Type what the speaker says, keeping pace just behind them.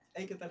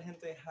Hey, ¿qué tal,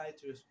 gente de Hi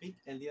to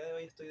Speak? El día de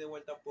hoy estoy de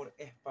vuelta por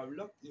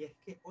Espablog y es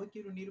que hoy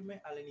quiero unirme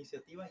a la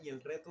iniciativa y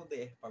el reto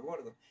de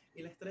Espagordos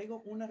y les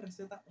traigo una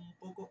receta un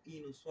poco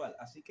inusual,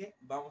 así que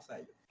vamos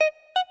a ello.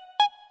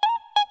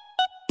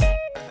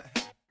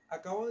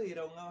 Acabo de ir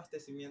a un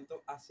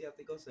abastecimiento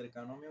asiático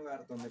cercano a mi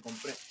hogar donde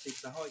compré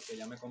Chips Ahoy, que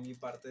ya me comí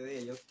parte de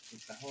ellos.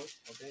 Chips Ahoy,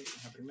 ok,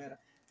 es la primera.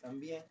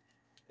 También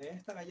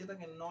esta galleta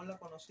que no la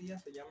conocía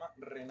se llama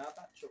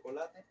Renata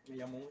Chocolate, me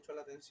llamó mucho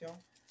la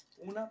atención.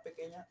 Una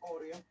pequeña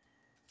Oreo,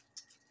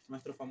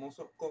 nuestro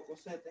famoso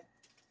cocosete,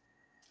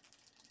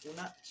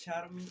 una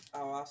Charmy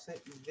a base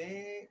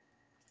de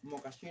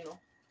mocachino,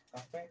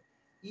 café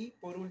y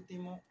por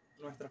último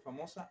nuestra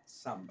famosa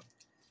samba.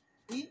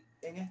 Y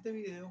en este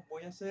video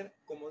voy a hacer,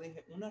 como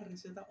dije, una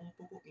receta un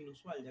poco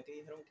inusual, ya que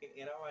dijeron que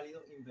era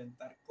válido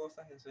inventar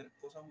cosas y hacer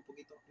cosas un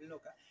poquito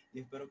locas, y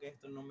espero que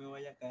esto no me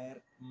vaya a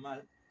caer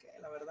mal, que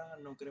la verdad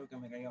no creo que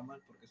me caiga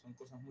mal porque son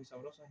cosas muy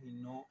sabrosas y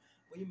no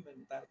voy a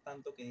inventar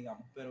tanto que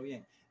digamos. Pero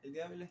bien, el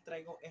día de hoy les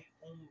traigo es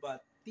un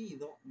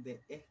batido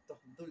de estos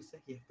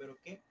dulces y espero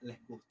que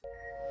les guste.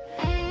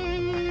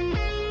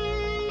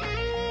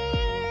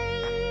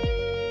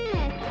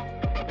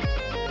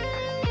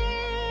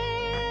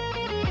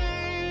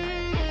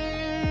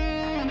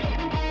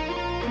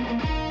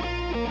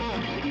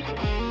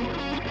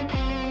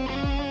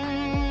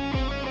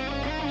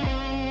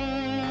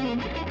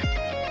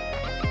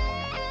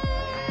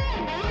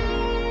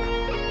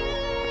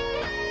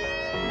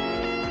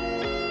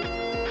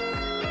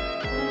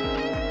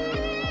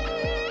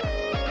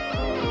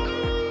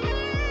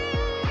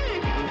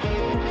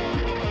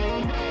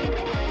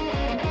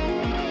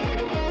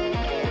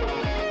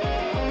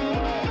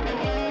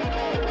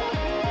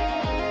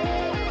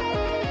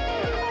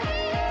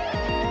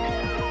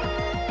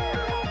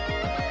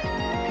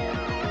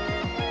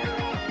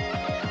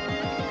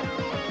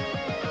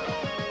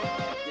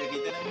 Y aquí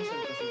tenemos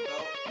el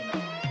resultado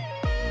final.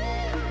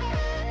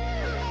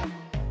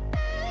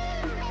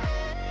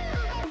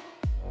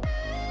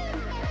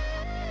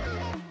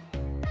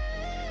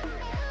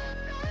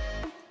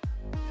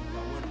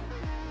 Está bueno.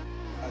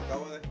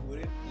 Acabo de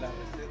descubrir la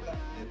receta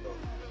de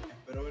Toddy.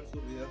 Espero ver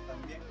sus videos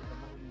también. Nos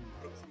vemos en un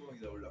próximo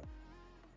videoblog.